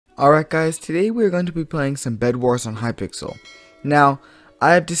Alright guys, today we're going to be playing some BedWars on Hypixel. Now,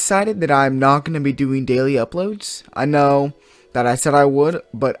 I have decided that I'm not going to be doing daily uploads. I know that I said I would,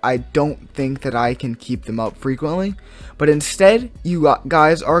 but I don't think that I can keep them up frequently. But instead, you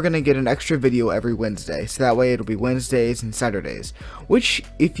guys are going to get an extra video every Wednesday. So that way it'll be Wednesdays and Saturdays. Which,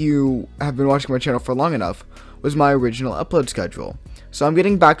 if you have been watching my channel for long enough, was my original upload schedule. So I'm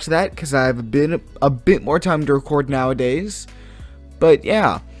getting back to that because I have a bit more time to record nowadays. But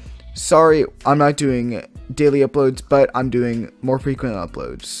yeah. Sorry, I'm not doing daily uploads, but I'm doing more frequent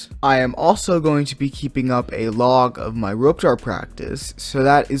uploads. I am also going to be keeping up a log of my rope dart practice, so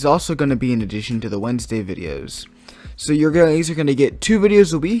that is also going to be in addition to the Wednesday videos. So you guys are going to get 2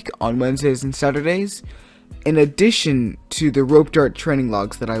 videos a week on Wednesdays and Saturdays, in addition to the rope dart training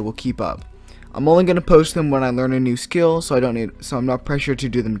logs that I will keep up. I'm only going to post them when I learn a new skill, so I'm not pressured to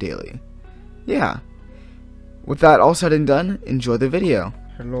do them daily. Yeah. With that all said and done, enjoy the video.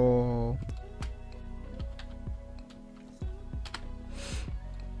 Hello.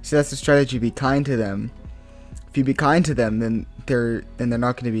 See, that's the strategy. Be kind to them. If you be kind to them, then they're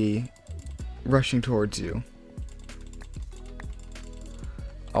not going to be rushing towards you.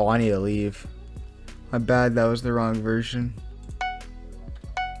 Oh, I need to leave. My bad. That was the wrong version.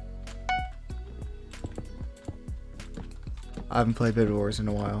 I haven't played BedWars in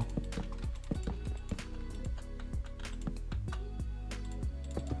a while.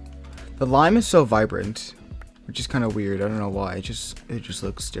 The lime is so vibrant, which is kind of weird. I don't know why. It just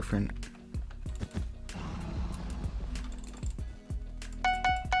looks different.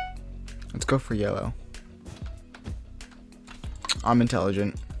 Let's go for yellow. I'm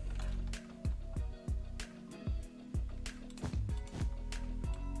intelligent.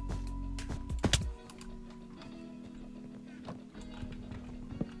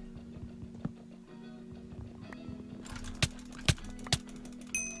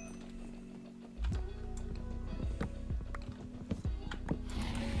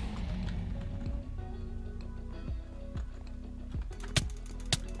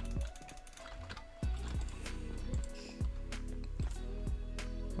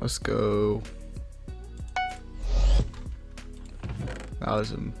 Let's go. That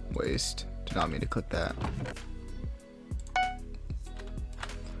was a waste. Did not mean to click that.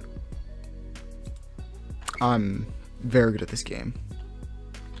 I'm very good at this game.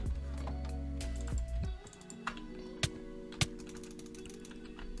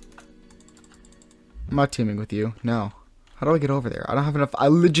 I'm not teaming with you. No. How do I get over there? I don't have enough. I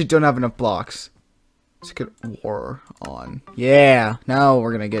legit don't have enough blocks. Let's get war on. Yeah, now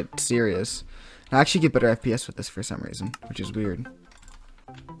we're gonna get serious. I actually get better FPS with this for some reason, which is weird.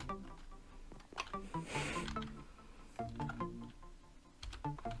 I'm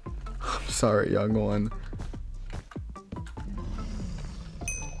sorry, young one.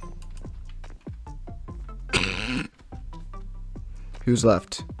 Who's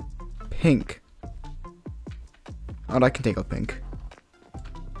left? Pink. Oh, I can take out pink.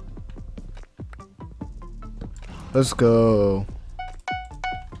 Let's go.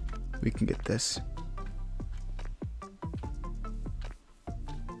 We can get this.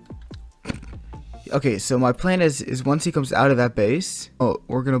 Okay, so my plan is once he comes out of that base, oh,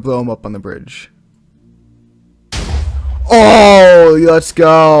 we're gonna blow him up on the bridge. Oh, let's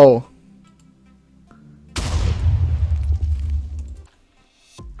go.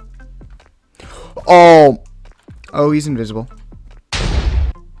 Oh, he's invisible.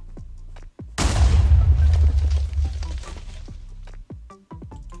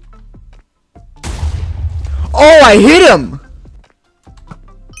 Oh, I hit him!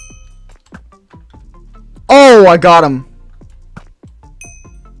 Oh, I got him.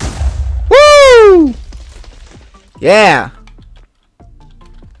 Woo! Yeah.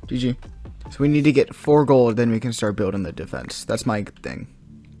 GG. So we need to get 4 gold, then we can start building the defense. That's my thing.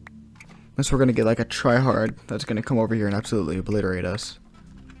 Unless we're gonna get like a tryhard that's gonna come over here and absolutely obliterate us.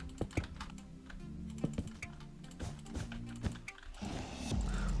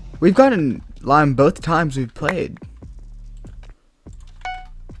 We've gotten lime both times we've played.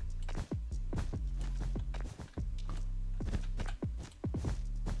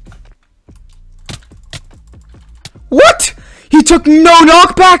 What? He took no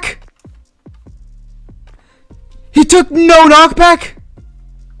knockback? He took no knockback?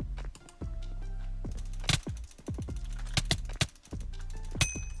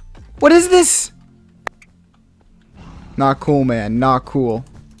 What is this? Not cool, man. Not cool.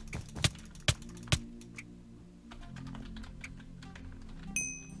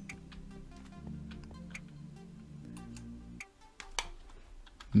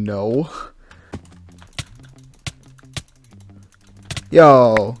 No.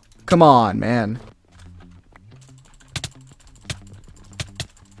 Yo, Come on, man.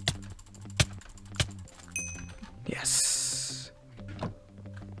 Yes.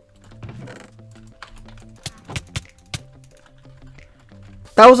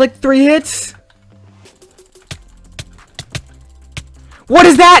 That was like 3 hits. What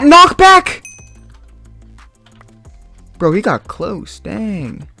is that? Knockback? Bro, he got close.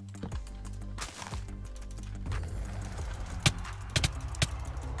 Dang.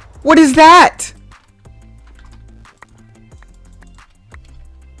 What is that?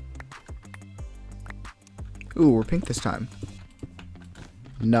 Ooh, we're pink this time.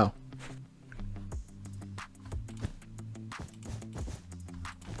 No.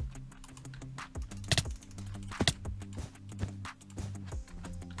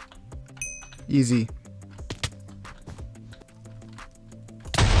 Easy.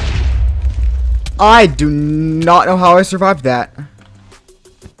 I do not know how I survived that.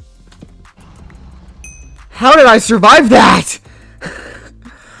 How did I survive that?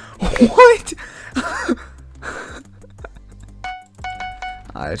 What?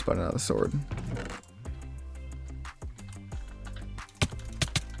 I just bought another sword.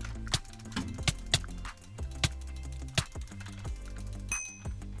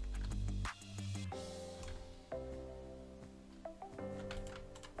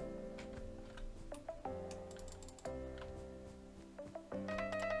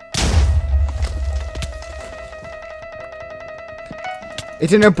 It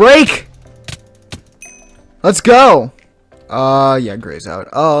didn't break! Let's go! Yeah, gray's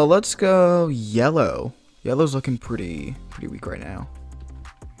out. Let's go yellow. Yellow's looking pretty weak right now.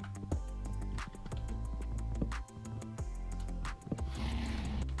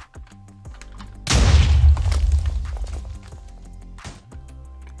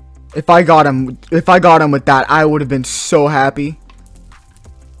 If I got him with that, I would have been so happy.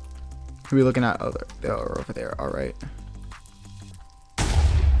 Who are we looking at? Oh, they're over there. All right.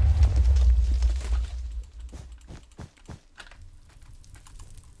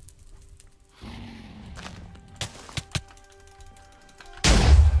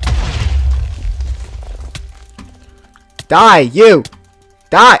 Die, you!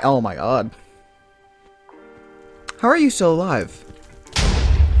 Die! Oh my god. How are you still alive?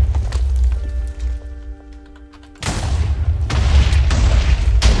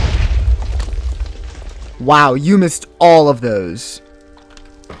 Wow, you missed all of those.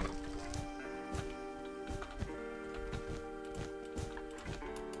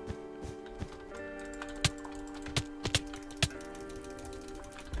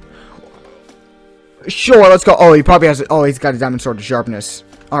 Sure, let's go. Oh, he probably has. Oh, he's got a diamond sword to sharpness.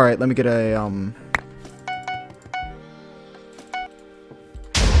 All right, let me get a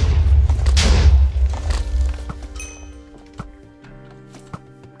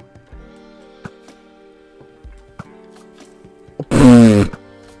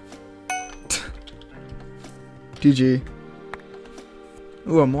GG.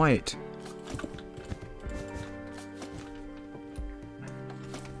 Ooh, I'm white.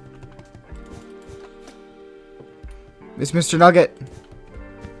 It's Mr. Nugget.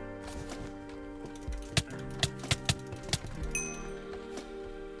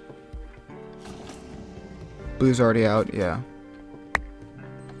 Blue's already out, yeah.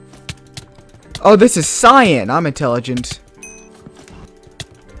 Oh, this is cyan. I'm intelligent.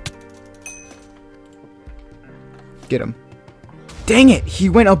 Get him. Dang it, he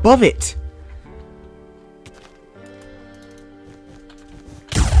went above it.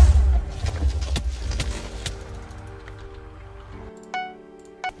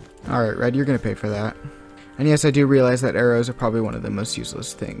 Alright, Red, you're gonna pay for that. And yes, I do realize that arrows are probably one of the most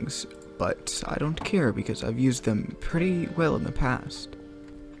useless things, but I don't care because I've used them pretty well in the past.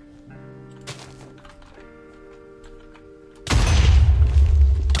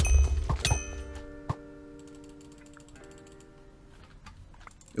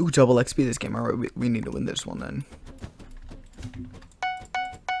 Ooh, double XP this game. Alright, we need to win this one then.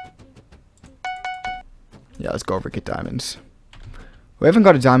 Yeah, let's go over get diamonds. We haven't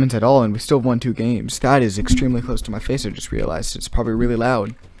got a diamond at all, and we still won 2 games. That is extremely close to my face, I just realized. It's probably really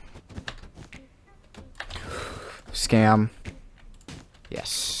loud. Scam.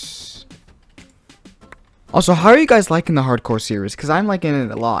 Yes. Also, how are you guys liking the hardcore series? Because I'm liking it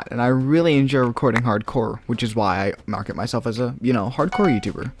a lot, and I really enjoy recording hardcore, which is why I market myself as a, you know, hardcore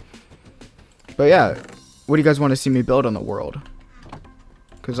YouTuber. But yeah, what do you guys want to see me build on the world?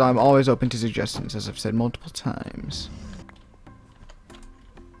 Because I'm always open to suggestions, as I've said multiple times.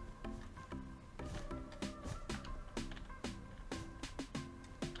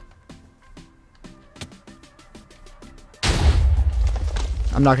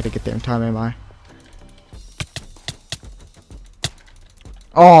 I'm not gonna get there in time, am I?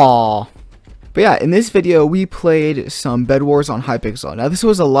 Aww. But yeah, in this video, we played some BedWars on Hypixel. Now, this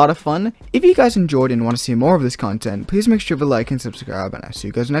was a lot of fun. If you guys enjoyed and want to see more of this content, please make sure to like and subscribe, and I'll see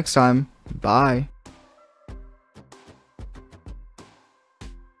you guys next time. Bye.